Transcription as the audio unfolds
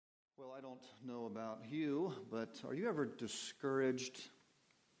Well, I don't know about you, but are you ever discouraged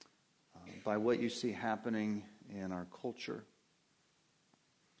by what you see happening in our culture?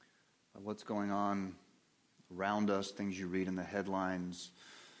 By what's going on around us, things you read in the headlines,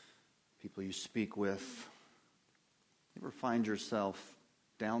 people you speak with? You ever find yourself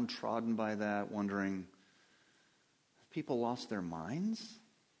downtrodden by that, wondering, have people lost their minds?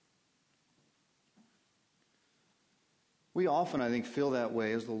 We often, I think, feel that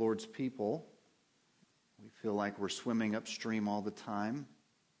way as the Lord's people. We feel like we're swimming upstream all the time,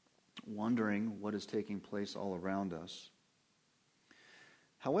 wondering what is taking place all around us.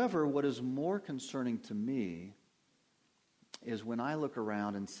 However, what is more concerning to me is when I look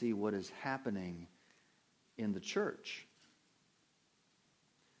around and see what is happening in the church.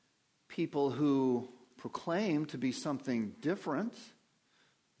 People who proclaim to be something different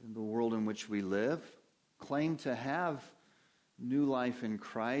than the world in which we live, claim to have new life in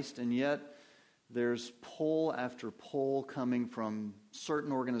Christ, and yet there's poll after poll coming from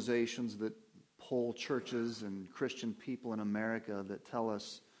certain organizations that poll churches and Christian people in America that tell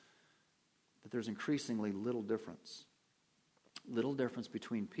us that there's increasingly little difference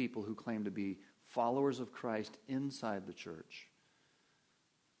between people who claim to be followers of Christ inside the church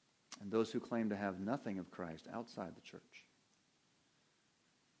and those who claim to have nothing of Christ outside the church.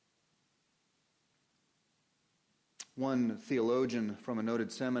 One theologian from a noted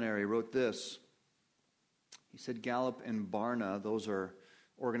seminary wrote this. He said, Gallup and Barna, those are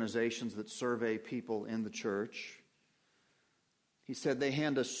organizations that survey people in the church. He said they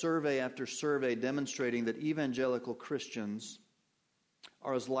hand us survey after survey demonstrating that evangelical Christians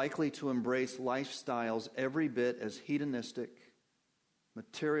are as likely to embrace lifestyles every bit as hedonistic,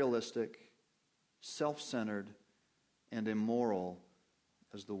 materialistic, self-centered, and immoral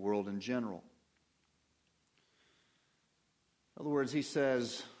as the world in general. In other words, he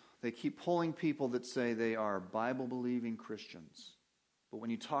says they keep polling people that say they are Bible-believing Christians. But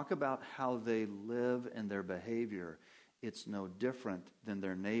when you talk about how they live and their behavior, it's no different than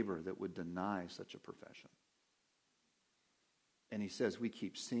their neighbor that would deny such a profession. And he says we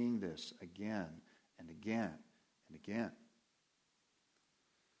keep seeing this again and again and again.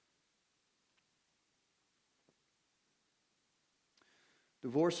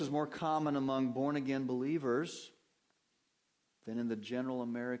 Divorce is more common among born-again believers than in the general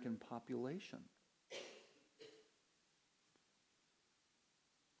American population.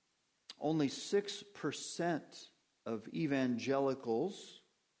 Only 6% of evangelicals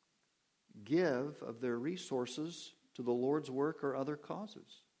give of their resources to the Lord's work or other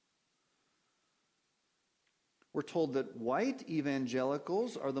causes. We're told that white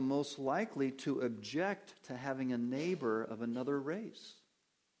evangelicals are the most likely to object to having a neighbor of another race.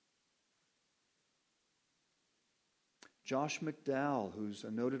 Josh McDowell, who's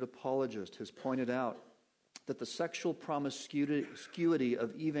a noted apologist, has pointed out that the sexual promiscuity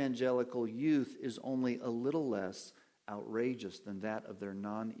of evangelical youth is only a little less outrageous than that of their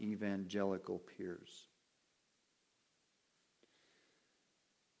non-evangelical peers.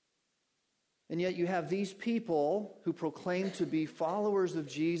 And yet you have these people who proclaim to be followers of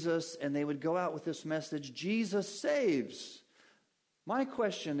Jesus, and they would go out with this message, Jesus saves. My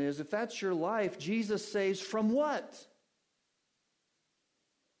question is, if that's your life, Jesus saves from what?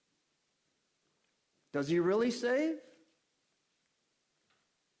 Does he really save?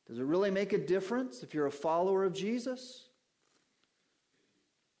 Does it really make a difference if you're a follower of Jesus?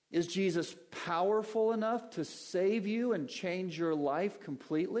 Is Jesus powerful enough to save you and change your life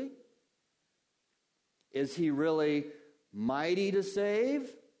completely? Is he really mighty to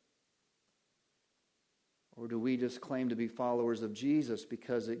save? Or do we just claim to be followers of Jesus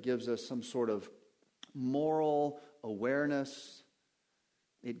because it gives us some sort of moral awareness?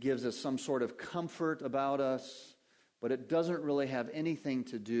 It gives us some sort of comfort about us, but it doesn't really have anything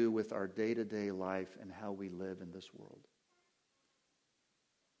to do with our day-to-day life and how we live in this world.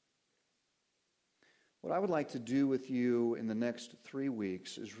 What I would like to do with you in the next 3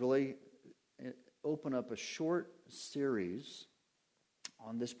 weeks is really open up a short series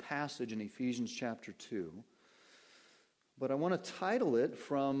on this passage in Ephesians chapter 2. But I want to title it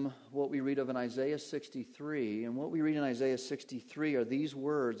from what we read of in Isaiah 63. And what we read in Isaiah 63 are these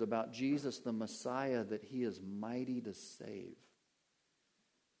words about Jesus the Messiah, that he is mighty to save.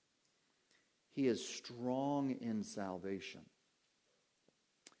 He is strong in salvation.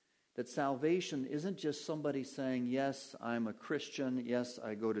 That salvation isn't just somebody saying, yes, I'm a Christian. Yes,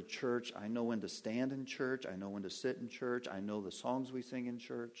 I go to church. I know when to stand in church. I know when to sit in church. I know the songs we sing in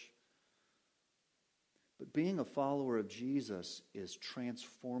church. But being a follower of Jesus is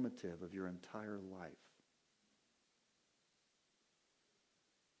transformative of your entire life.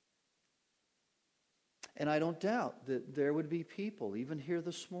 And I don't doubt that there would be people, even here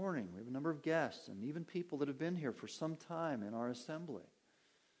this morning, we have a number of guests, and even people that have been here for some time in our assembly.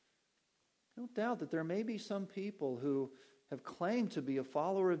 I don't doubt that there may be some people who have claimed to be a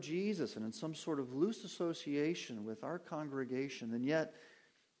follower of Jesus and in some sort of loose association with our congregation, and yet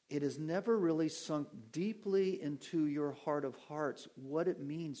it has never really sunk deeply into your heart of hearts what it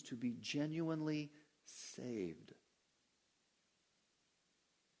means to be genuinely saved,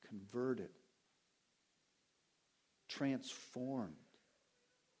 converted, transformed.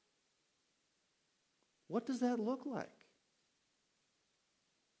 What does that look like?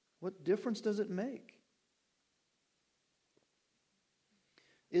 What difference does it make?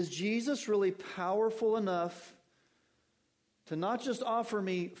 Is Jesus really powerful enough to not just offer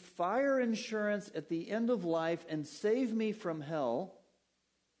me fire insurance at the end of life and save me from hell,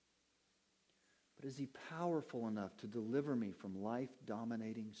 but is he powerful enough to deliver me from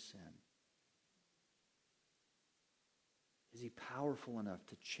life-dominating sin? Is he powerful enough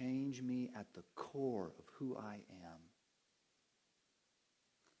to change me at the core of who I am?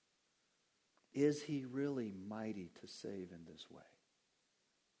 Is he really mighty to save in this way?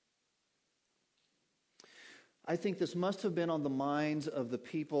 I think this must have been on the minds of the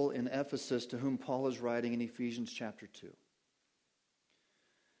people in Ephesus to whom Paul is writing in Ephesians chapter 2.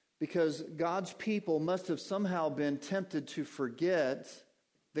 Because God's people must have somehow been tempted to forget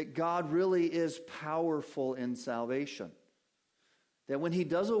that God really is powerful in salvation. That when he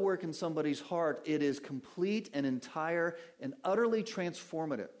does a work in somebody's heart, it is complete and entire and utterly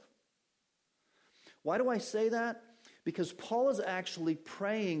transformative. Why do I say that? Because Paul is actually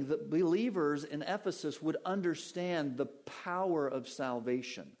praying that believers in Ephesus would understand the power of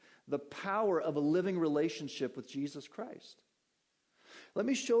salvation, the power of a living relationship with Jesus Christ. Let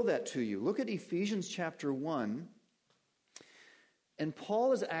me show that to you. Look at Ephesians chapter 1. And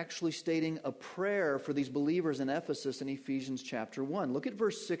Paul is actually stating a prayer for these believers in Ephesus in Ephesians chapter 1. Look at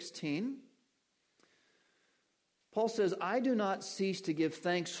verse 16. Paul says, I do not cease to give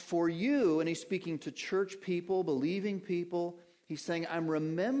thanks for you. And he's speaking to church people, believing people. He's saying, I'm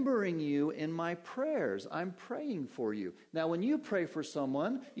remembering you in my prayers. I'm praying for you. Now, when you pray for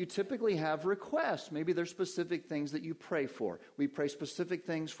someone, you typically have requests. Maybe there's specific things that you pray for. We pray specific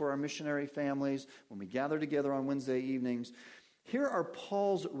things for our missionary families when we gather together on Wednesday evenings. Here are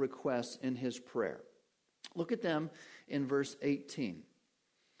Paul's requests in his prayer. Look at them in verse 18.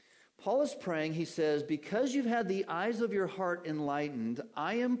 Paul is praying, he says, because you've had the eyes of your heart enlightened,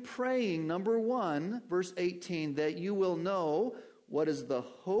 I am praying, number 1, verse 18, that you will know what is the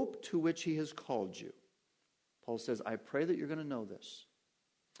hope to which he has called you. Paul says, I pray that you're going to know this.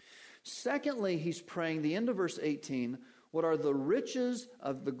 Secondly, he's praying, the end of verse 18, what are the riches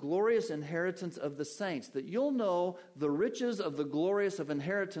of the glorious inheritance of the saints? That you'll know the riches of the glorious of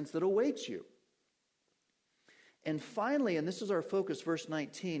inheritance that awaits you. And finally, and this is our focus, verse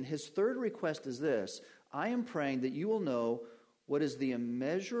 19, his third request is this: I am praying that you will know what is the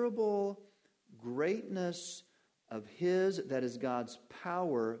immeasurable greatness of his, that is God's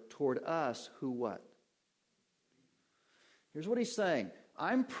power toward us who what? Here's what he's saying.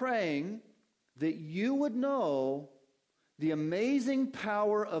 I'm praying that you would know the amazing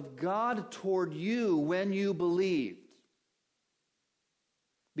power of God toward you when you believed.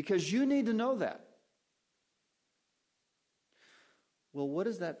 Because you need to know that. Well, what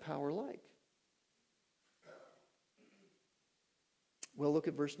is that power like? Well, look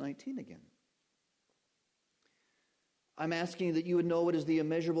at verse 19 again. I'm asking that you would know what is the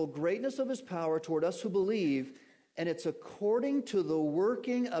immeasurable greatness of his power toward us who believe, and it's according to the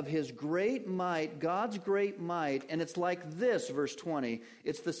working of his great might, God's great might, and it's like this, verse 20.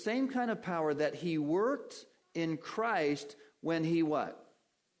 It's the same kind of power that he worked in Christ when he what?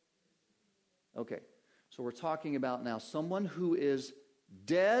 Okay, so we're talking about now someone who is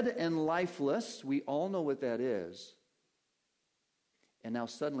dead and lifeless. We all know what that is. And now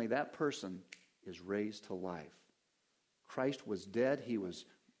suddenly that person is raised to life. Christ was dead, he was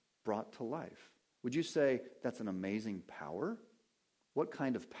brought to life. Would you say that's an amazing power? What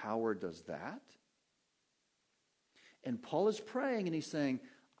kind of power does that? And Paul is praying and he's saying,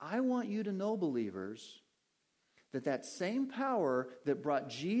 I want you to know, believers, that that same power that brought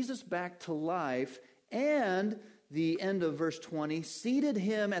Jesus back to life and the end of verse 20, seated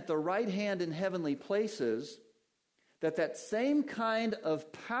him at the right hand in heavenly places, that same kind of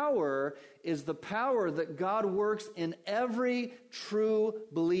power is the power that God works in every true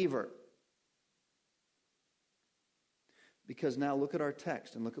believer. Because now look at our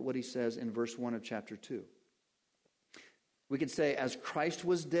text and look at what he says in verse 1 of chapter 2. We could say, as Christ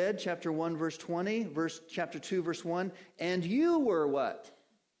was dead, chapter 1, verse 20, chapter 2, verse 1, and you were what?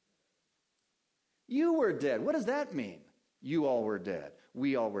 You were dead. What does that mean? You all were dead.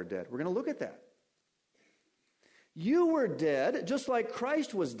 We all were dead. We're going to look at that. You were dead, just like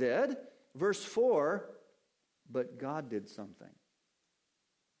Christ was dead. Verse 4, but God did something.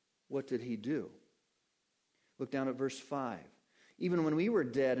 What did he do? Look down at verse 5. Even when we were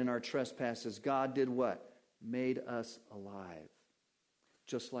dead in our trespasses, God did what? Made us alive.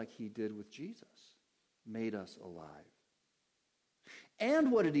 Just like he did with Jesus. Made us alive. And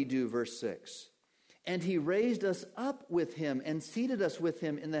what did he do? Verse 6. And he raised us up with him and seated us with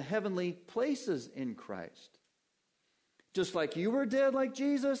him in the heavenly places in Christ. Just like you were dead like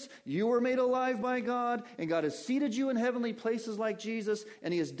Jesus, you were made alive by God, and God has seated you in heavenly places like Jesus,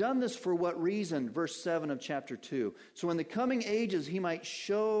 and he has done this for what reason? Verse 7 of chapter 2. So in the coming ages he might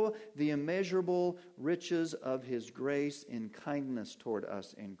show the immeasurable riches of his grace in kindness toward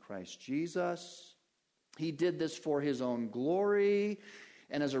us in Christ Jesus. He did this for his own glory,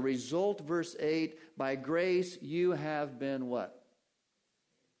 and as a result, verse 8, by grace you have been what?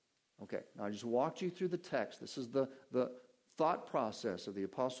 Okay, now I just walked you through the text. This is the thought process of the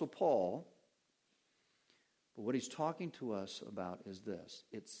Apostle Paul. But what he's talking to us about is this.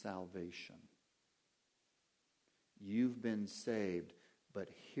 It's salvation. You've been saved, but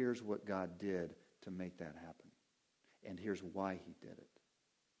here's what God did to make that happen. And here's why he did it.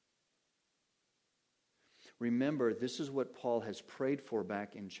 Remember, this is what Paul has prayed for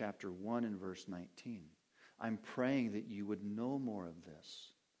back in chapter 1 and verse 19. I'm praying that you would know more of this.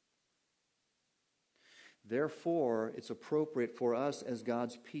 Therefore, it's appropriate for us as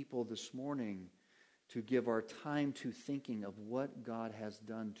God's people this morning to give our time to thinking of what God has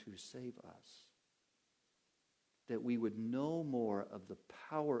done to save us. That we would know more of the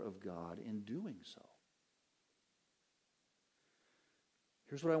power of God in doing so.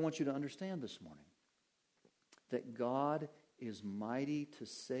 Here's what I want you to understand this morning. That God is mighty to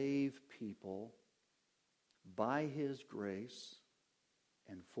save people by his grace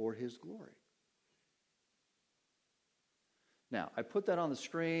and for his glory. Now, I put that on the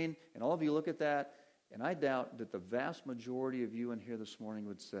screen, and all of you look at that, and I doubt that the vast majority of you in here this morning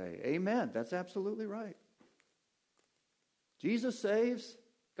would say, amen, that's absolutely right. Jesus saves.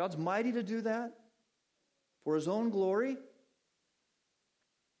 God's mighty to do that for his own glory.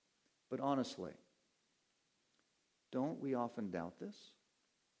 But honestly, don't we often doubt this?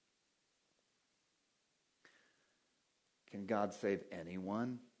 Can God save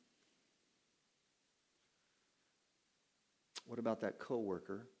anyone? What about that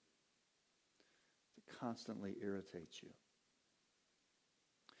coworker that constantly irritates you?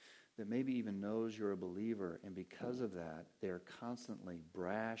 That maybe even knows you're a believer, and because of that, they're constantly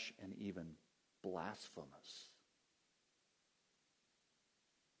brash and even blasphemous.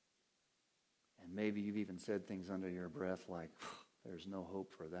 And maybe you've even said things under your breath like, there's no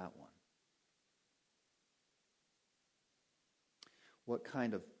hope for that one. What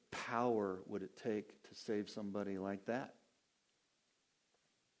kind of power would it take to save somebody like that?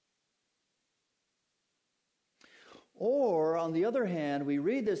 Or, on the other hand, we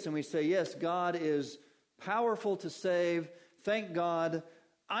read this and we say, yes, God is powerful to save. Thank God,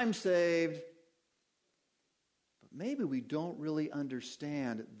 I'm saved. But maybe we don't really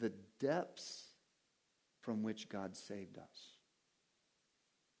understand the depths from which God saved us.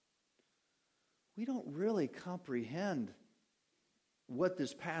 We don't really comprehend what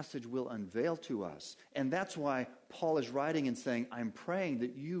this passage will unveil to us. And that's why Paul is writing and saying, I'm praying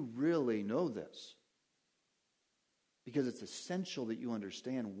that you really know this. Because it's essential that you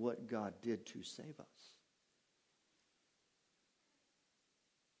understand what God did to save us.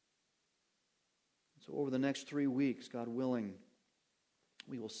 So over the next 3 weeks, God willing,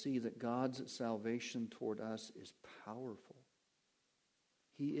 we will see that God's salvation toward us is powerful.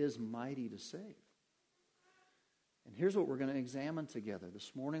 He is mighty to save. And here's what we're going to examine together.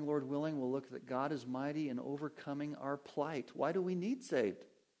 This morning, Lord willing, we'll look that God is mighty in overcoming our plight. Why do we need saved?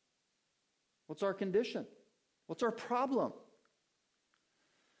 What's our condition? What's our problem?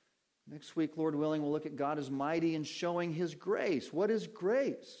 Next week, Lord willing, we'll look at God is mighty in showing his grace. What is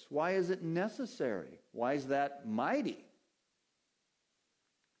grace? Why is it necessary? Why is that mighty?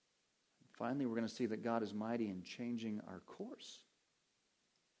 And finally, we're going to see that God is mighty in changing our course.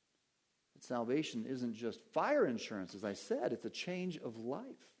 That salvation isn't just fire insurance, as I said. It's a change of life.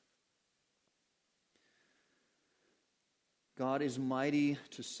 God is mighty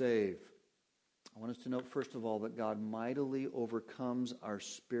to save. I want us to note, first of all, that God mightily overcomes our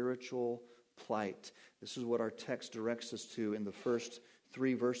spiritual plight. This is what our text directs us to in the first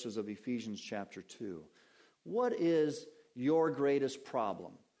 3 verses of Ephesians chapter 2. What is your greatest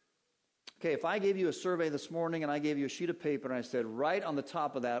problem? Okay, if I gave you a survey this morning and I gave you a sheet of paper and I said, right on the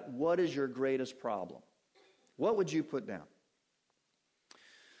top of that, what is your greatest problem? What would you put down?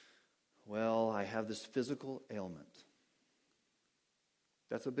 Well, I have this physical ailment.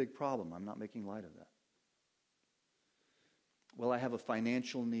 That's a big problem. I'm not making light of that. Well, I have a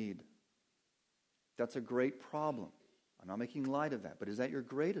financial need. That's a great problem. I'm not making light of that. But is that your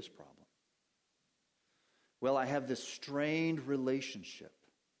greatest problem? Well, I have this strained relationship.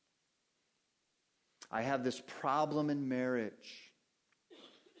 I have this problem in marriage.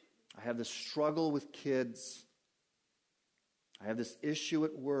 I have this struggle with kids. I have this issue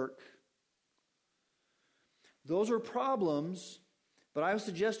at work. Those are problems, but I would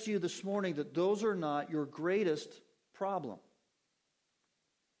suggest to you this morning that those are not your greatest problem.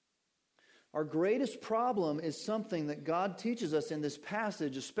 Our greatest problem is something that God teaches us in this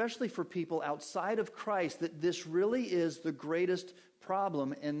passage, especially for people outside of Christ, that this really is the greatest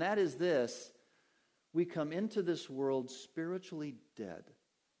problem, and that is this: we come into this world spiritually dead.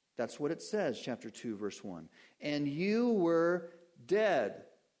 That's what it says, chapter 2, verse 1. And you were dead.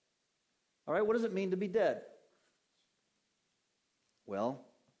 All right, what does it mean to be dead? Well,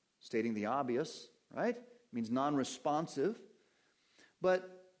 stating the obvious, right? It means non-responsive.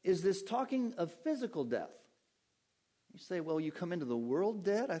 But is this talking of physical death? You say, well, you come into the world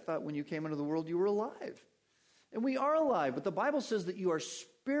dead? I thought when you came into the world you were alive. And we are alive, but the Bible says that you are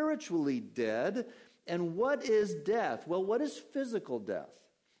spiritually dead. And what is death? Well, what is physical death?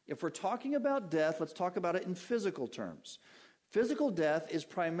 If we're talking about death, let's talk about it in physical terms. Physical death is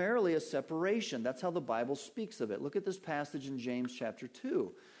primarily a separation. That's how the Bible speaks of it. Look at this passage in James chapter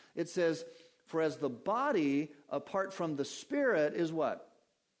 2. It says, for as the body apart from the spirit is what?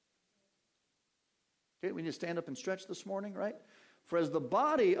 Okay, we need to stand up and stretch this morning, right? For as the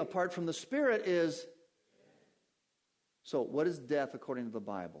body apart from the spirit is... So what is death according to the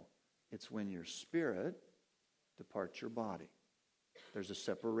Bible? It's when your spirit departs your body. There's a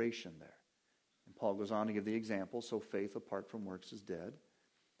separation there. And Paul goes on to give the example, so faith apart from works is dead.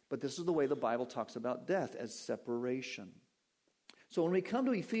 But this is the way the Bible talks about death, as separation. So when we come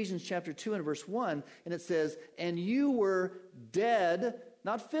to Ephesians chapter 2 and verse 1, and it says, and you were dead,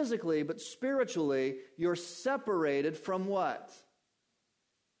 not physically, but spiritually, you're separated from what?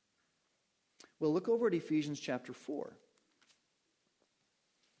 Well, look over at Ephesians chapter 4.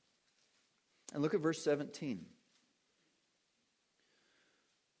 And look at verse 17.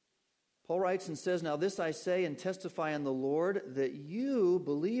 Paul writes and says, now this I say and testify in the Lord, that you,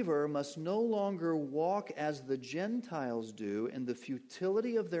 believer, must no longer walk as the Gentiles do in the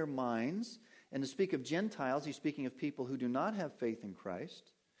futility of their minds. And to speak of Gentiles, he's speaking of people who do not have faith in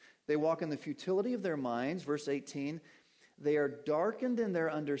Christ. They walk in the futility of their minds. Verse 18, they are darkened in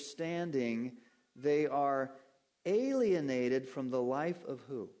their understanding. They are alienated from the life of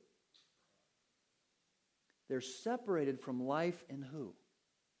who? They're separated from life in who?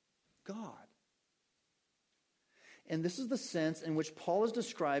 God. And this is the sense in which Paul is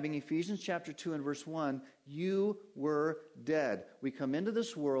describing Ephesians chapter 2 and verse 1. You were dead. We come into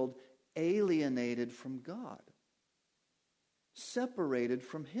this world alienated from God. Separated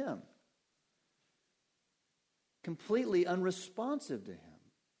from Him. Completely unresponsive to Him.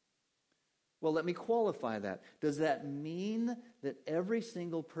 Well, let me qualify that. Does that mean that every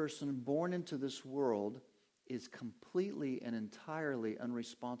single person born into this world is completely and entirely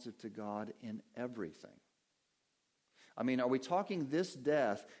unresponsive to God in everything? I mean, are we talking this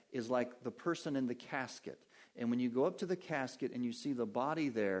death is like the person in the casket? And when you go up to the casket and you see the body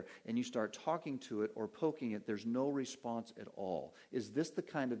there and you start talking to it or poking it, there's no response at all. Is this the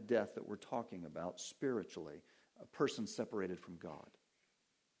kind of death that we're talking about spiritually? A person separated from God?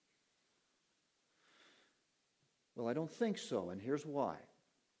 Well, I don't think so, and here's why.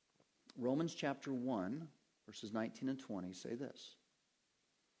 Romans chapter 1, verses 19 and 20 say this.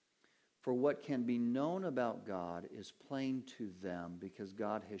 For what can be known about God is plain to them because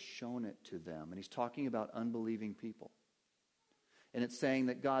God has shown it to them. And he's talking about unbelieving people. And it's saying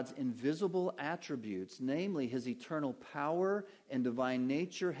that God's invisible attributes, namely His eternal power and divine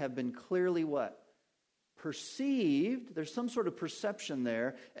nature, have been clearly what? Perceived. There's some sort of perception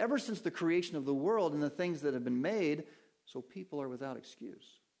there ever since the creation of the world and the things that have been made, so people are without excuse.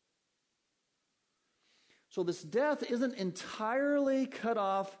 So this death isn't entirely cut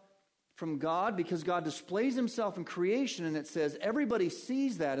off from God because God displays Himself in creation, and it says everybody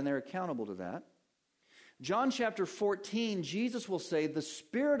sees that and they're accountable to that. John chapter 14, Jesus will say the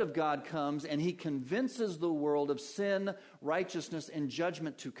Spirit of God comes and He convinces the world of sin, righteousness, and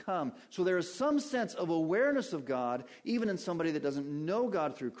judgment to come. So there is some sense of awareness of God even in somebody that doesn't know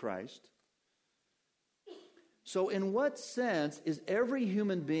God through Christ. So in what sense is every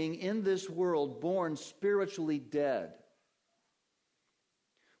human being in this world born spiritually dead?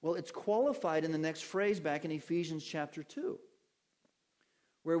 Well, it's qualified in the next phrase back in Ephesians chapter 2,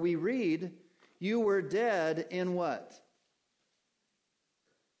 where we read, you were dead in what?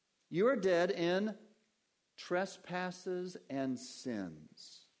 You are dead in trespasses and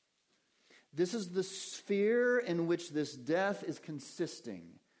sins. This is the sphere in which this death is consisting.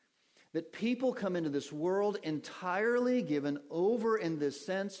 That people come into this world entirely given over in this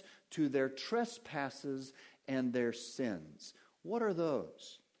sense to their trespasses and their sins. What are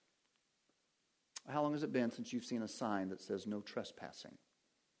those? How long has it been since you've seen a sign that says no trespassing?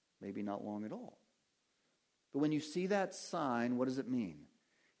 Maybe not long at all. But when you see that sign, what does it mean?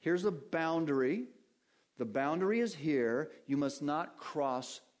 Here's a boundary. The boundary is here. You must not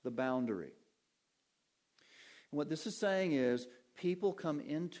cross the boundary. And what this is saying is, people come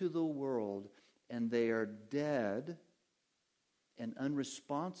into the world and they are dead and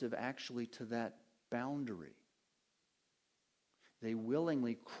unresponsive actually to that boundary. They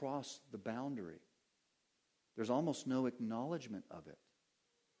willingly cross the boundary. There's almost no acknowledgement of it.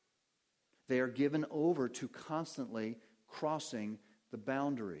 They are given over to constantly crossing the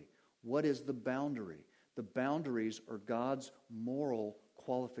boundary. What is the boundary? The boundaries are God's moral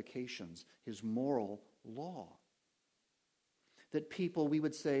qualifications, His moral law. That people, we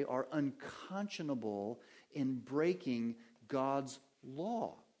would say, are unconscionable in breaking God's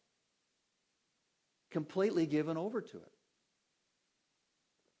law. Completely given over to it.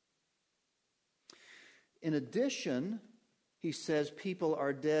 In addition, he says people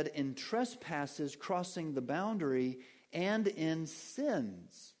are dead in trespasses, crossing the boundary, and in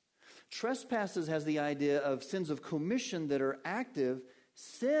sins. Trespasses has the idea of sins of commission that are active.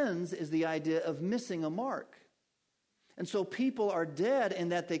 Sins is the idea of missing a mark. And so people are dead in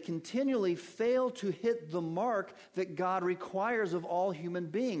that they continually fail to hit the mark that God requires of all human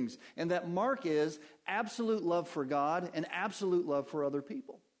beings. And that mark is absolute love for God and absolute love for other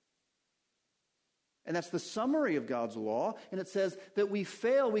people. And that's the summary of God's law. And it says that we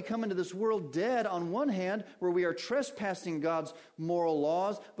fail, we come into this world dead on one hand, where we are trespassing God's moral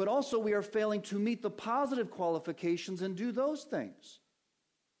laws, but also we are failing to meet the positive qualifications and do those things.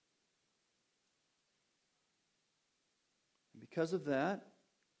 And because of that,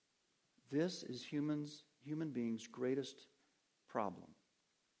 this is human beings' greatest problem.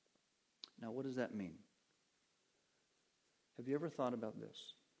 Now, what does that mean? Have you ever thought about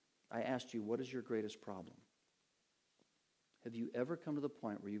this? I asked you, what is your greatest problem? Have you ever come to the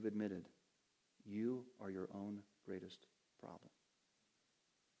point where you've admitted you are your own greatest problem?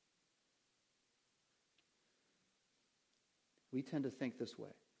 We tend to think this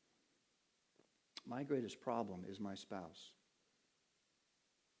way. My greatest problem is my spouse.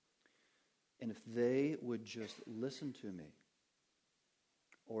 And if they would just listen to me,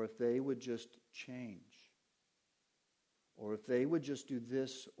 or if they would just change, or if they would just do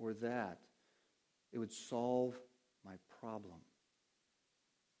this or that, it would solve my problem.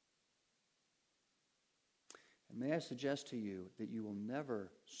 And may I suggest to you that you will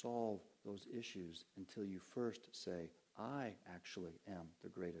never solve those issues until you first say, I actually am the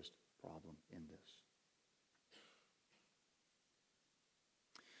greatest problem in this.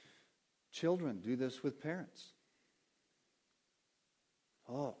 Children do this with parents.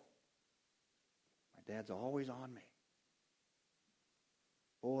 Oh, my dad's always on me.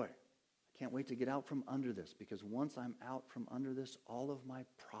 Boy, I can't wait to get out from under this, because once I'm out from under this, all of my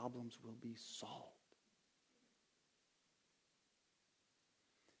problems will be solved.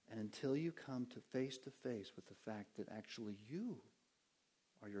 And until you come to face with the fact that actually you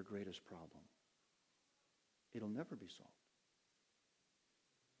are your greatest problem, it'll never be solved.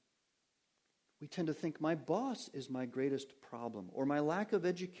 We tend to think my boss is my greatest problem, or my lack of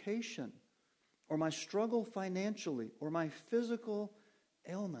education, or my struggle financially, or my physical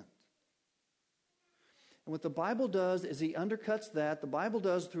ailment. And what the Bible does is he undercuts that. The Bible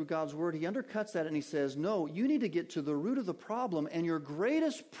does through God's word. He undercuts that and he says, no, you need to get to the root of the problem, and your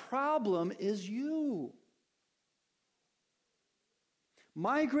greatest problem is you.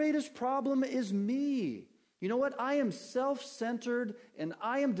 My greatest problem is me. You know what? I am self-centered and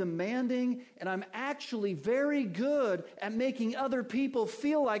I am demanding, and I'm actually very good at making other people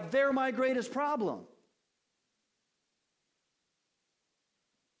feel like they're my greatest problem.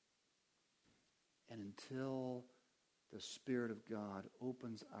 And until the Spirit of God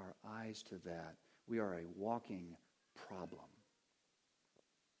opens our eyes to that, we are a walking problem.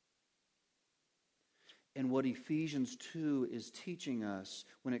 And what Ephesians 2 is teaching us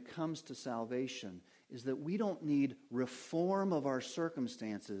when it comes to salvation is that we don't need reform of our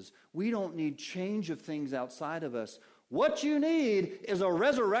circumstances. We don't need change of things outside of us. What you need is a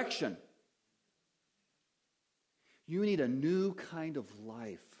resurrection. You need a new kind of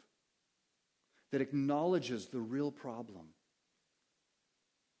life that acknowledges the real problem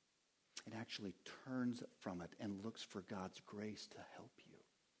and actually turns from it and looks for God's grace to help you.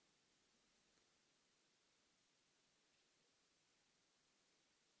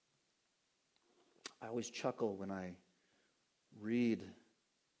 I always chuckle when I read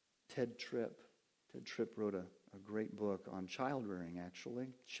Ted Tripp. Ted Tripp wrote a great book on child rearing, actually,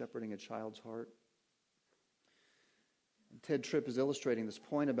 Shepherding a Child's Heart. And Ted Tripp is illustrating this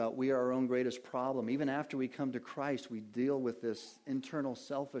point about we are our own greatest problem. Even after we come to Christ, we deal with this internal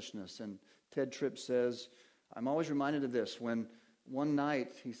selfishness. And Ted Tripp says, I'm always reminded of this. When one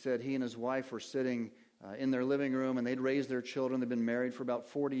night, he said, he and his wife were sitting in their living room, and they'd raised their children. They'd been married for about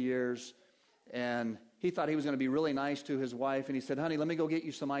 40 years. And he thought he was going to be really nice to his wife. And he said, honey, let me go get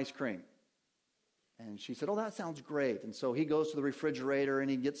you some ice cream. And she said, oh, that sounds great. And so he goes to the refrigerator and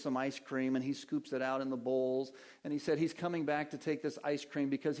he gets some ice cream and he scoops it out in the bowls. And he said he's coming back to take this ice cream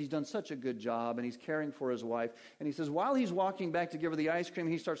because he's done such a good job and he's caring for his wife. And he says while he's walking back to give her the ice cream,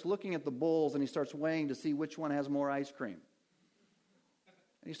 he starts looking at the bowls and he starts weighing to see which one has more ice cream.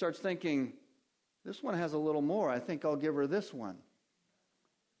 And he starts thinking, this one has a little more. I think I'll give her this one.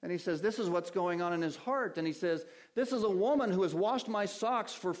 And he says, this is what's going on in his heart. And he says, this is a woman who has washed my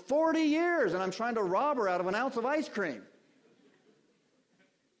socks for 40 years, and I'm trying to rob her out of an ounce of ice cream.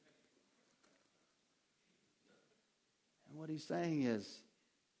 And what he's saying is,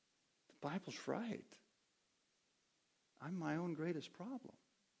 the Bible's right. I'm my own greatest problem.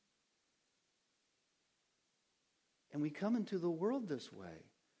 And we come into the world this way.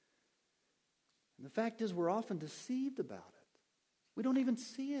 And the fact is, we're often deceived about it. We don't even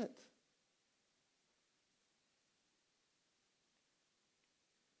see it.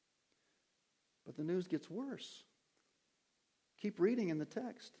 But the news gets worse. Keep reading in the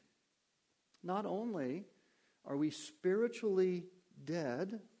text. Not only are we spiritually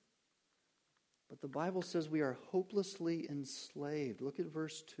dead, but the Bible says we are hopelessly enslaved. Look at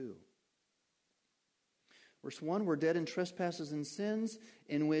verse 2. Verse 1, we're dead in trespasses and sins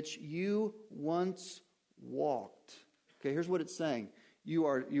in which you once walked. Okay, here's what it's saying. You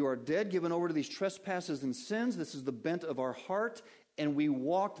are dead, given over to these trespasses and sins. This is the bent of our heart, and we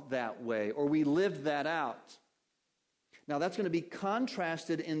walked that way, or we lived that out. Now, that's going to be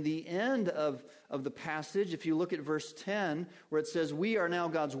contrasted in the end of the passage. If you look at verse 10, where it says, we are now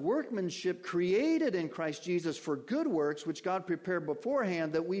God's workmanship, created in Christ Jesus for good works, which God prepared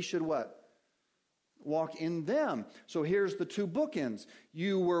beforehand that we should what? Walk in them. So here's the two bookends.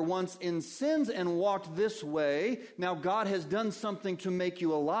 You were once in sins and walked this way. Now God has done something to make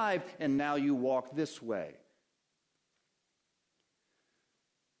you alive, and now you walk this way.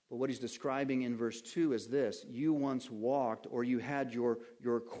 But what he's describing in verse 2 is this. You once walked, or you had your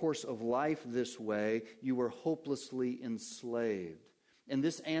course of life this way. You were hopelessly enslaved. And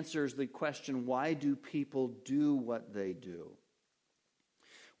this answers the question, why do people do what they do?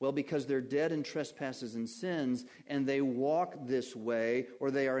 Well, because they're dead in trespasses and sins, and they walk this way,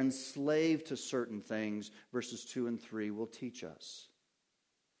 or they are enslaved to certain things. Verses 2 and 3 will teach us.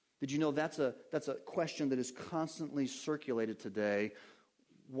 Did you know that's a question that is constantly circulated today?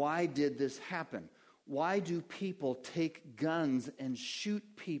 Why did this happen? Why do people take guns and shoot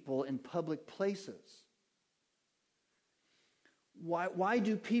people in public places? Why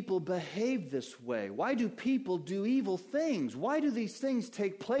do people behave this way? Why do people do evil things? Why do these things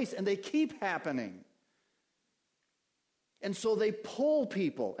take place and they keep happening? And so they poll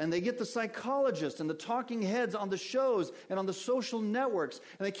people, and they get the psychologists and the talking heads on the shows and on the social networks,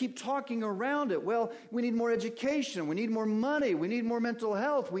 and they keep talking around it. Well, we need more education, we need more money, we need more mental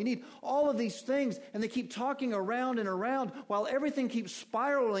health, we need all of these things, and they keep talking around and around while everything keeps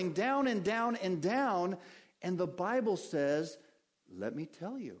spiraling down and down and down. And the Bible says, let me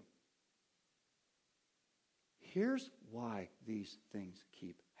tell you, here's why these things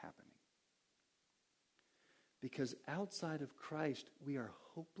keep happening. Because outside of Christ, we are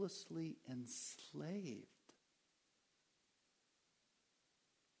hopelessly enslaved.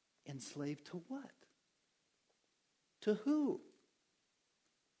 Enslaved to what? To who?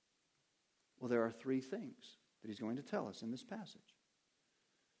 Well, there are three things that he's going to tell us in this passage.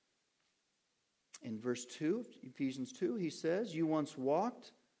 In verse 2, Ephesians 2, he says, you once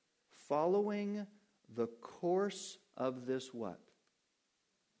walked following the course of this what?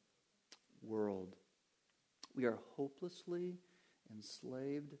 World. We are hopelessly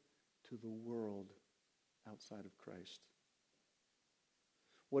enslaved to the world outside of Christ.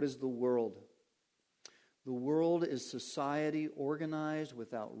 What is the world? The world is society organized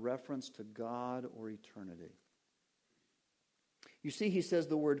without reference to God or eternity. You see, he says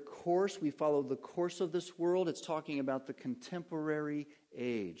the word course. We follow the course of this world. It's talking about the contemporary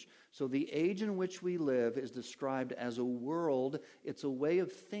age. So the age in which we live is described as a world. It's a way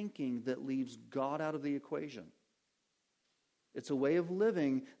of thinking that leaves God out of the equation. It's a way of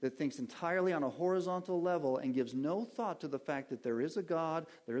living that thinks entirely on a horizontal level and gives no thought to the fact that there is a God,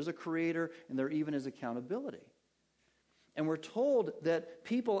 there is a creator, and there even is accountability. And we're told that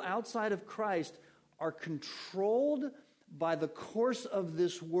people outside of Christ are controlled by the course of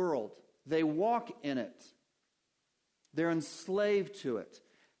this world. They walk in it. They're enslaved to it.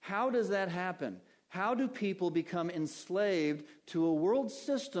 How does that happen? How do people become enslaved to a world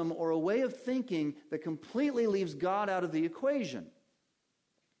system or a way of thinking that completely leaves God out of the equation?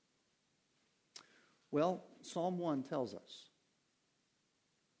 Well, Psalm 1 tells us.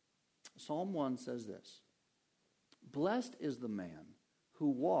 Psalm 1 says this: "Blessed is the man who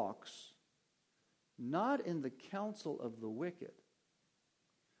walks not in the counsel of the wicked,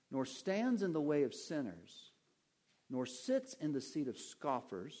 nor stands in the way of sinners, nor sits in the seat of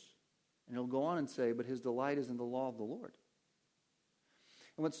scoffers." And he'll go on and say, "But his delight is in the law of the Lord."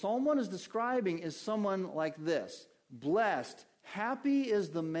 And what Psalm 1 is describing is someone like this: blessed, happy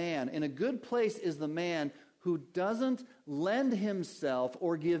is the man, in a good place is the man who doesn't lend himself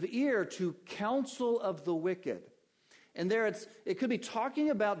or give ear to counsel of the wicked. And there it could be talking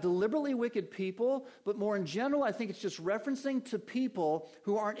about deliberately wicked people, but more in general, I think it's just referencing to people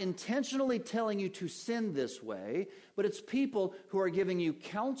who aren't intentionally telling you to sin this way, but it's people who are giving you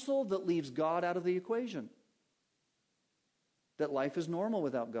counsel that leaves God out of the equation. That life is normal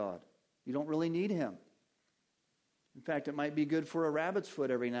without God. You don't really need him. In fact, it might be good for a rabbit's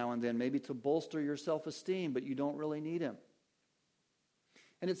foot every now and then, maybe to bolster your self-esteem, but you don't really need him.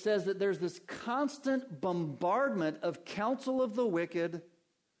 And it says that there's this constant bombardment of counsel of the wicked,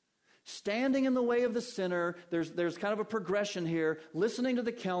 standing in the way of the sinner. There's kind of a progression here, listening to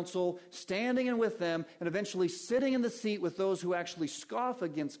the counsel, standing in with them, and eventually sitting in the seat with those who actually scoff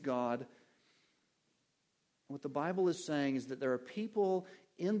against God. What the Bible is saying is that there are people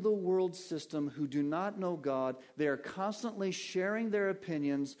in the world system who do not know God. They are constantly sharing their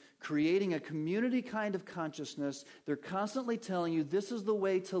opinions, creating a community kind of consciousness. They're constantly telling you this is the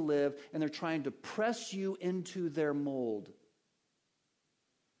way to live, and they're trying to press you into their mold.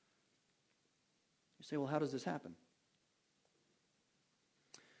 You say, well, how does this happen?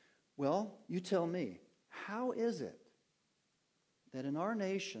 Well, you tell me, how is it that in our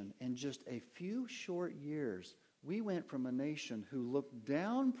nation, in just a few short years, we went from a nation who looked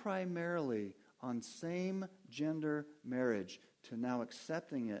down primarily on same-gender marriage to now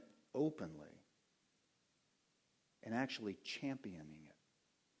accepting it openly and actually championing it?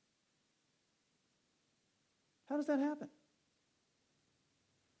 How does that happen?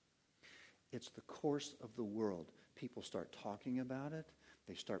 It's the course of the world. People start talking about it.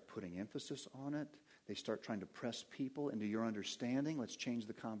 They start putting emphasis on it. They start trying to press people into your understanding. Let's change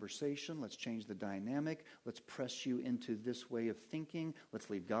the conversation. Let's change the dynamic. Let's press you into this way of thinking. Let's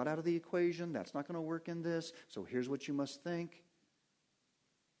leave God out of the equation. That's not going to work in this. So here's what you must think.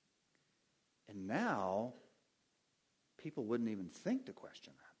 And now, people wouldn't even think to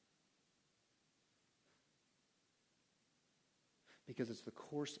question that. Because it's the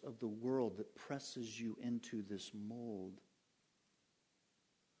course of the world that presses you into this mold.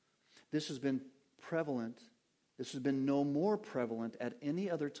 This has been prevalent. This has been no more prevalent at any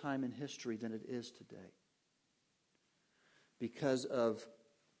other time in history than it is today. Because of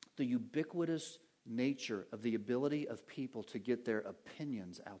the ubiquitous nature of the ability of people to get their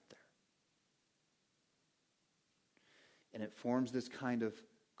opinions out there. And it forms this kind of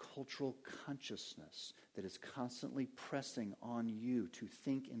cultural consciousness that is constantly pressing on you to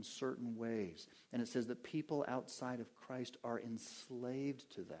think in certain ways. And it says that people outside of Christ are enslaved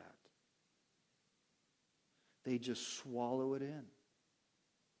to that. They just swallow it in.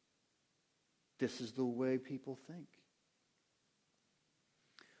 This is the way people think.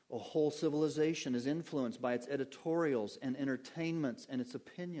 A whole civilization is influenced by its editorials and entertainments and its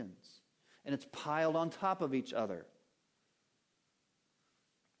opinions. And it's piled on top of each other.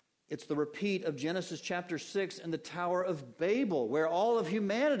 It's the repeat of Genesis chapter 6 and the Tower of Babel, where all of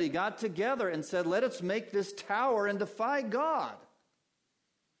humanity got together and said, let us make this tower and defy God.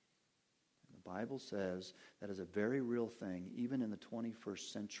 And the Bible says that is a very real thing, even in the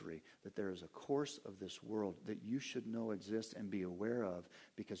 21st century, that there is a course of this world that you should know exists and be aware of,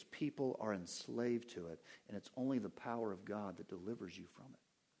 because people are enslaved to it, and it's only the power of God that delivers you from it.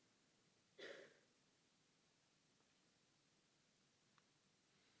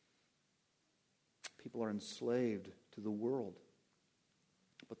 People are enslaved to the world.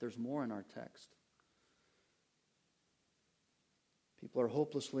 But there's more in our text. People are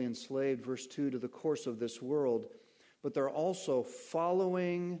hopelessly enslaved, verse 2, to the course of this world, but they're also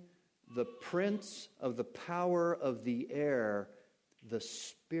following the prince of the power of the air, the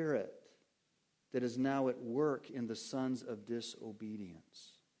spirit that is now at work in the sons of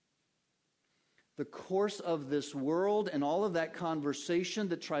disobedience. The course of this world and all of that conversation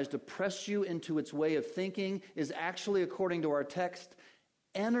that tries to press you into its way of thinking is actually, according to our text,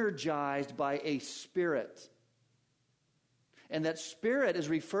 energized by a spirit. And that spirit is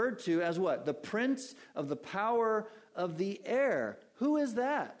referred to as what? The prince of the power of the air. Who is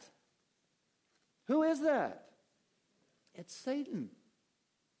that? Who is that? It's Satan.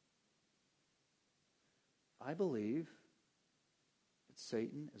 I believe that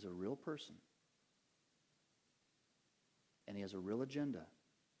Satan is a real person. And he has a real agenda.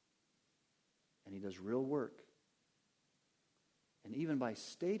 And he does real work. And even by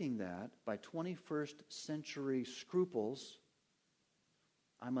stating that, by 21st century scruples,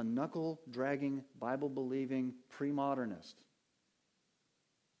 I'm a knuckle-dragging, Bible-believing pre-modernist.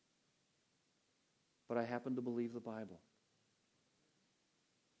 But I happen to believe the Bible.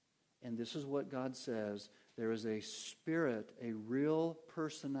 And this is what God says. There is a spirit, a real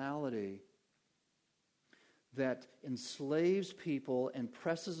personality that enslaves people and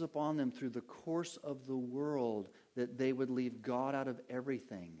presses upon them through the course of the world that they would leave God out of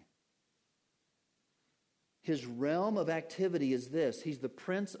everything. His realm of activity is this. He's the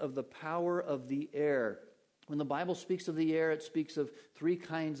prince of the power of the air. When the Bible speaks of the air, it speaks of three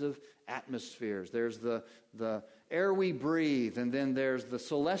kinds of atmospheres. There's the air we breathe, and then there's the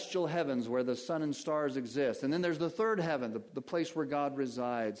celestial heavens where the sun and stars exist. And then there's the third heaven, the place where God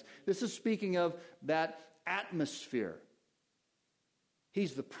resides. This is speaking of that atmosphere.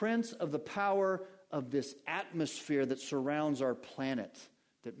 He's the prince of the power of this atmosphere that surrounds our planet,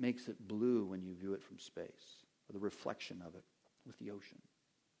 that makes it blue when you view it from space, or the reflection of it with the ocean.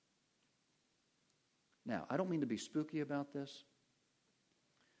 Now, I don't mean to be spooky about this,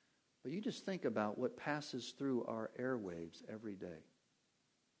 but you just think about what passes through our airwaves every day.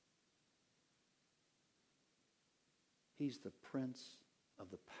 He's the prince of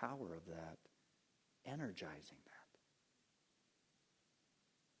the power of that, energizing that.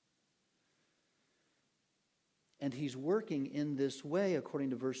 And he's working in this way, according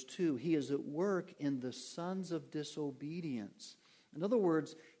to verse 2. He is at work in the sons of disobedience. In other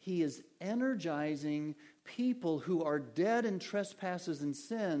words, he is energizing people who are dead in trespasses and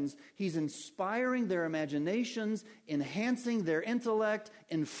sins. He's inspiring their imaginations, enhancing their intellect,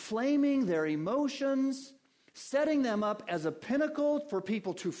 inflaming their emotions, setting them up as a pinnacle for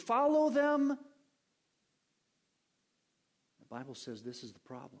people to follow them. The Bible says this is the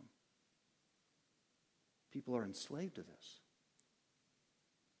problem. People are enslaved to this.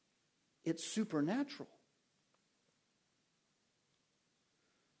 It's supernatural.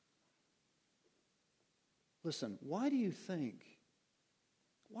 Listen, why do you think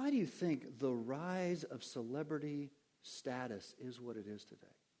the rise of celebrity status is what it is today?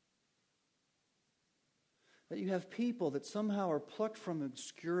 That you have people that somehow are plucked from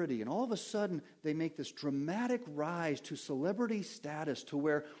obscurity, and all of a sudden they make this dramatic rise to celebrity status, to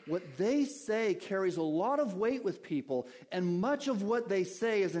where what they say carries a lot of weight with people, and much of what they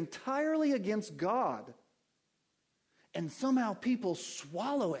say is entirely against God. And somehow people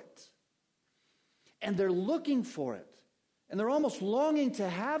swallow it. And they're looking for it. And they're almost longing to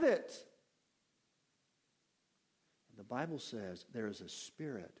have it. And the Bible says there is a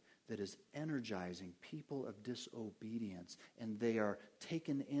spirit that is energizing people of disobedience, and they are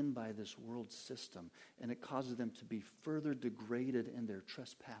taken in by this world system, and it causes them to be further degraded in their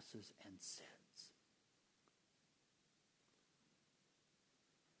trespasses and sins.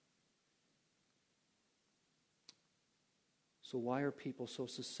 So why are people so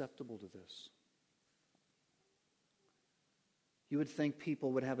susceptible to this? You would think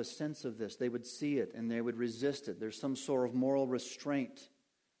people would have a sense of this. They would see it and they would resist it. There's some sort of moral restraint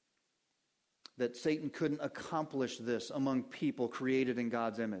that Satan couldn't accomplish this among people created in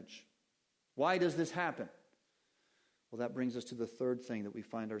God's image. Why does this happen? Well, that brings us to the third thing that we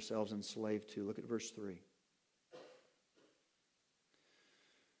find ourselves enslaved to. Look at verse 3.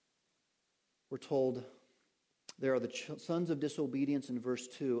 We're told there are the sons of disobedience in verse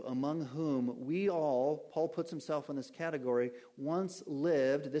 2, among whom we all, Paul puts himself in this category, once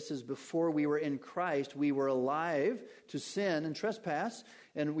lived. This is before we were in Christ. We were alive to sin and trespass,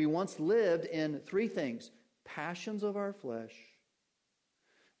 and we once lived in three things: passions of our flesh,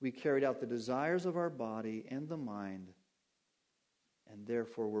 we carried out the desires of our body and the mind, and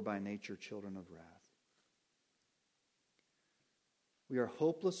therefore were by nature children of wrath. We are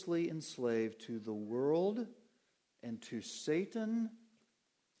hopelessly enslaved to the world and to Satan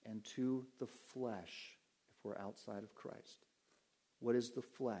and to the flesh if we're outside of Christ. What is the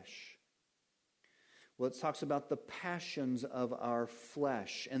flesh? Well, it talks about the passions of our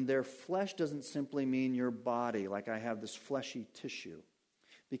flesh. And their flesh doesn't simply mean your body, like I have this fleshy tissue.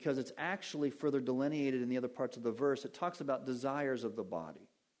 Because it's actually further delineated in the other parts of the verse. It talks about desires of the body.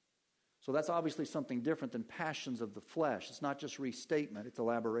 So that's obviously something different than passions of the flesh. It's not just restatement, it's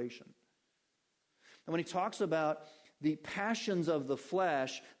elaboration. And when he talks about the passions of the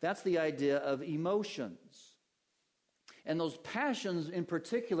flesh, that's the idea of emotions. And those passions in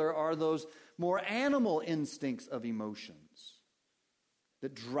particular are those more animal instincts of emotions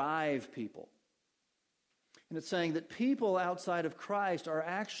that drive people. And it's saying that people outside of Christ are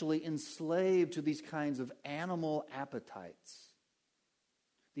actually enslaved to these kinds of animal appetites.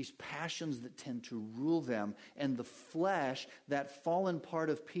 These passions that tend to rule them. And the flesh, that fallen part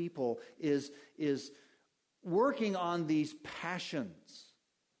of people, is working on these passions.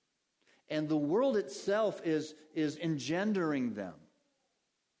 And the world itself is engendering them.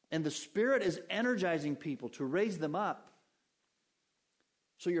 And the Spirit is energizing people to raise them up.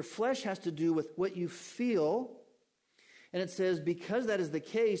 So your flesh has to do with what you feel. And it says, because that is the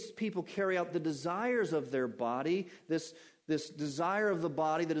case, people carry out the desires of their body, this desire of the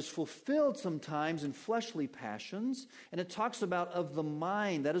body that is fulfilled sometimes in fleshly passions. And it talks about of the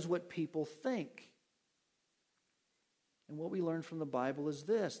mind. That is what people think. And what we learn from the Bible is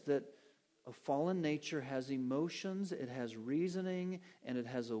this, that a fallen nature has emotions, it has reasoning, and it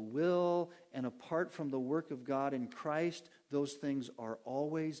has a will. And apart from the work of God in Christ, those things are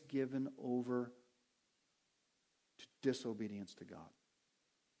always given over to disobedience to God.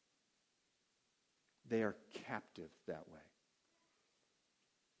 They are captive that way.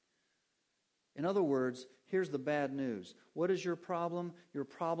 In other words, here's the bad news. What is your problem? Your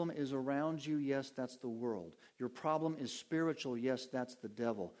problem is around you. Yes, that's the world. Your problem is spiritual. Yes, that's the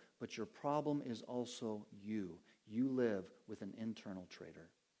devil. But your problem is also you. You live with an internal traitor.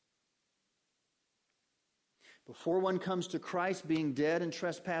 Before one comes to Christ, being dead in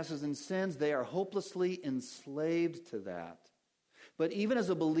trespasses and sins, they are hopelessly enslaved to that. But even as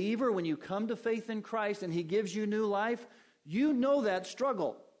a believer, when you come to faith in Christ and He gives you new life, you know that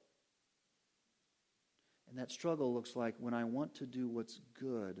struggle. And that struggle looks like when I want to do what's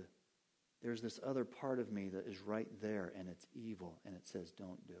good, there's this other part of me that is right there and it's evil and it says,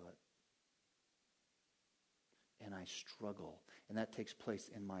 don't do it. And I struggle. And that takes place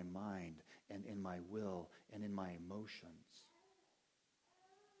in my mind and in my will and in my emotions.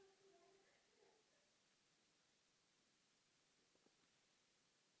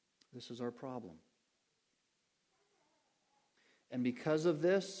 This is our problem. And because of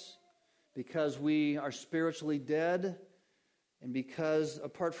this, because we are spiritually dead, and because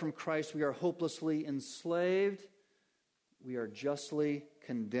apart from Christ we are hopelessly enslaved, we are justly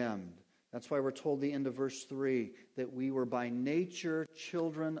condemned. That's why we're told the end of verse 3 that we were by nature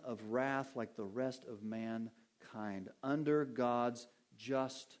children of wrath like the rest of mankind, under God's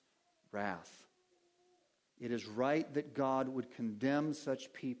just wrath. It is right that God would condemn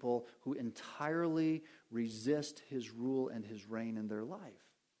such people who entirely resist His rule and His reign in their life.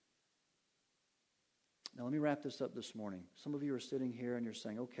 Now let me wrap this up this morning. Some of you are sitting here and you're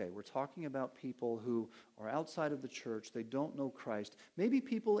saying, okay, we're talking about people who are outside of the church. They don't know Christ. Maybe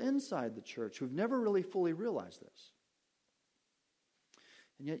people inside the church who've never really fully realized this.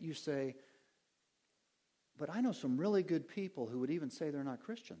 And yet you say, but I know some really good people who would even say they're not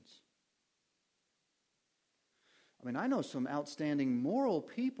Christians. I mean, I know some outstanding moral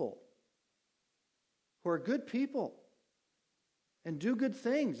people who are good people and do good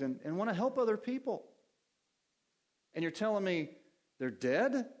things and want to help other people. And you're telling me they're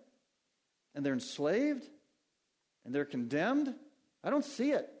dead and they're enslaved and they're condemned? I don't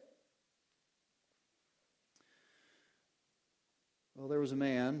see it. Well, there was a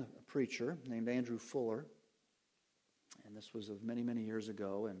man, a preacher, named Andrew Fuller. And this was of many, many years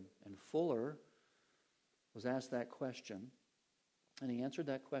ago. And Fuller was asked that question. And he answered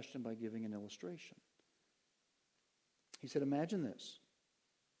that question by giving an illustration. He said, imagine this.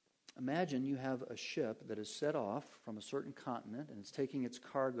 Imagine you have a ship that is set off from a certain continent and it's taking its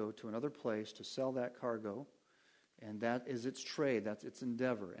cargo to another place to sell that cargo. And that is its trade, that's its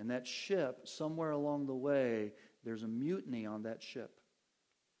endeavor. And that ship, somewhere along the way, there's a mutiny on that ship.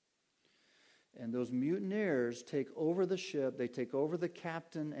 And those mutineers take over the ship, they take over the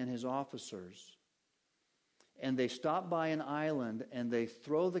captain and his officers. And they stop by an island and they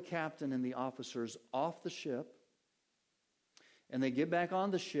throw the captain and the officers off the ship. and they get back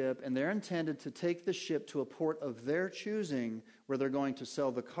on the ship, and they're intended to take the ship to a port of their choosing where they're going to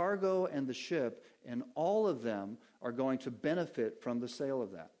sell the cargo and the ship, and all of them are going to benefit from the sale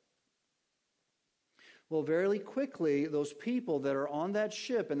of that. Well, very quickly, those people that are on that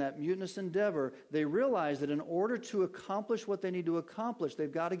ship in that mutinous endeavor, they realize that in order to accomplish what they need to accomplish,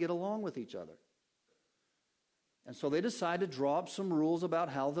 they've got to get along with each other. And so they decide to draw up some rules about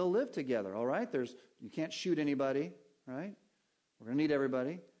how they'll live together. All right, you can't shoot anybody, right? We're going to need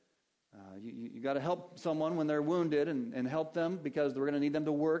everybody. You got to help someone when they're wounded and help them, because we're going to need them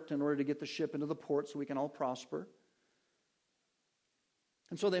to work in order to get the ship into the port so we can all prosper.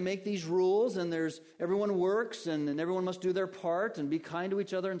 And so they make these rules, and everyone works, and everyone must do their part and be kind to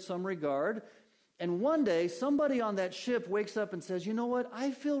each other in some regard. And one day, somebody on that ship wakes up and says, you know what,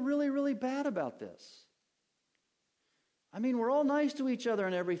 I feel really, really bad about this. I mean, we're all nice to each other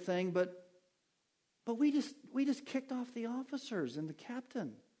and everything, but we just kicked off the officers and the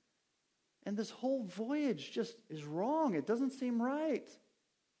captain. And this whole voyage just is wrong. It doesn't seem right.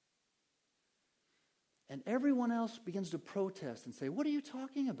 And everyone else begins to protest and say, what are you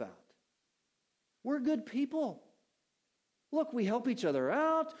talking about? We're good people. Look, we help each other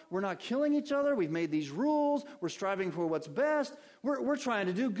out. We're not killing each other. We've made these rules. We're striving for what's best. We're trying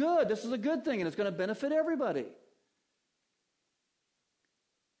to do good. This is a good thing, and it's going to benefit everybody.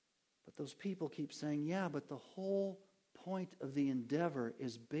 But those people keep saying, yeah, but the whole point of the endeavor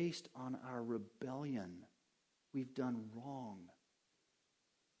is based on our rebellion. We've done wrong.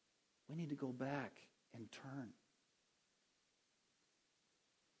 We need to go back and turn.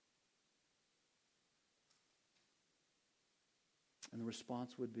 And the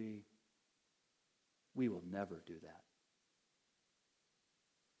response would be, we will never do that.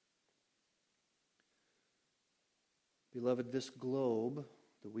 Beloved, this globe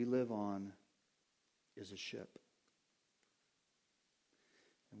that we live on is a ship.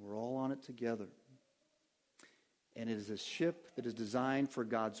 And we're all on it together. And it is a ship that is designed for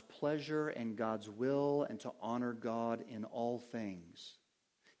God's pleasure and God's will and to honor God in all things.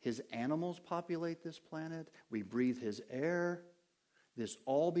 His animals populate this planet. We breathe His air. This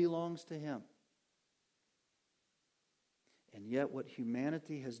all belongs to Him. And yet what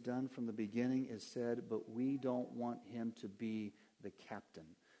humanity has done from the beginning is said, but we don't want Him to be the captain.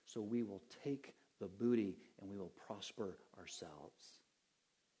 So we will take the booty and we will prosper ourselves.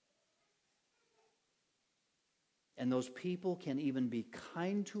 And those people can even be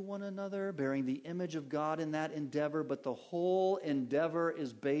kind to one another, bearing the image of God in that endeavor, but the whole endeavor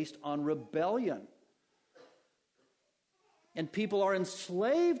is based on rebellion. And people are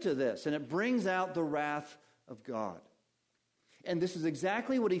enslaved to this, and it brings out the wrath of God. And this is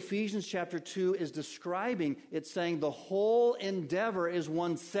exactly what Ephesians chapter 2 is describing. It's saying the whole endeavor is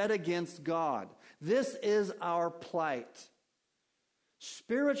one set against God. This is our plight.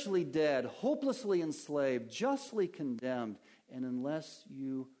 Spiritually dead, hopelessly enslaved, justly condemned, and unless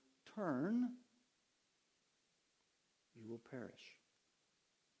you turn, you will perish.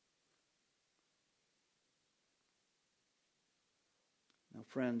 Now,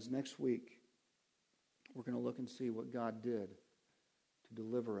 friends, next week, we're going to look and see what God did to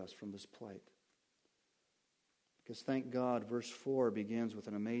deliver us from this plight. Because thank God, verse 4 begins with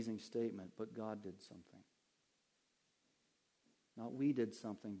an amazing statement, but God did something. Not we did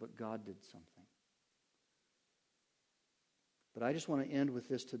something, but God did something. But I just want to end with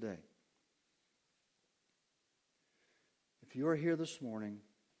this today. If you are here this morning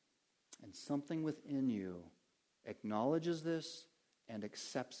and something within you acknowledges this and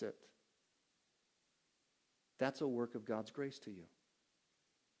accepts it, that's a work of God's grace to you.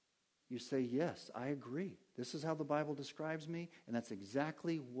 You say, yes, I agree. This is how the Bible describes me, and that's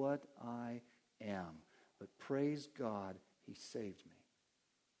exactly what I am. But praise God, He saved me.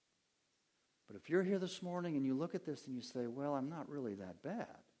 But if you're here this morning and you look at this and you say, well, I'm not really that bad,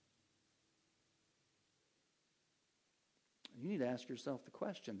 you need to ask yourself the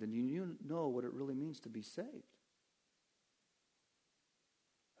question, then you know what it really means to be saved?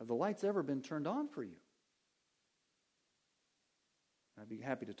 Have the lights ever been turned on for you? I'd be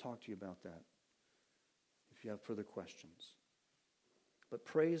happy to talk to you about that if you have further questions. But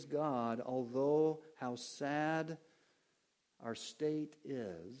praise God, although how sad our state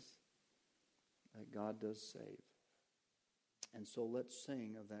is, that God does save. And so let's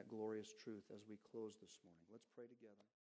sing of that glorious truth as we close this morning. Let's pray together.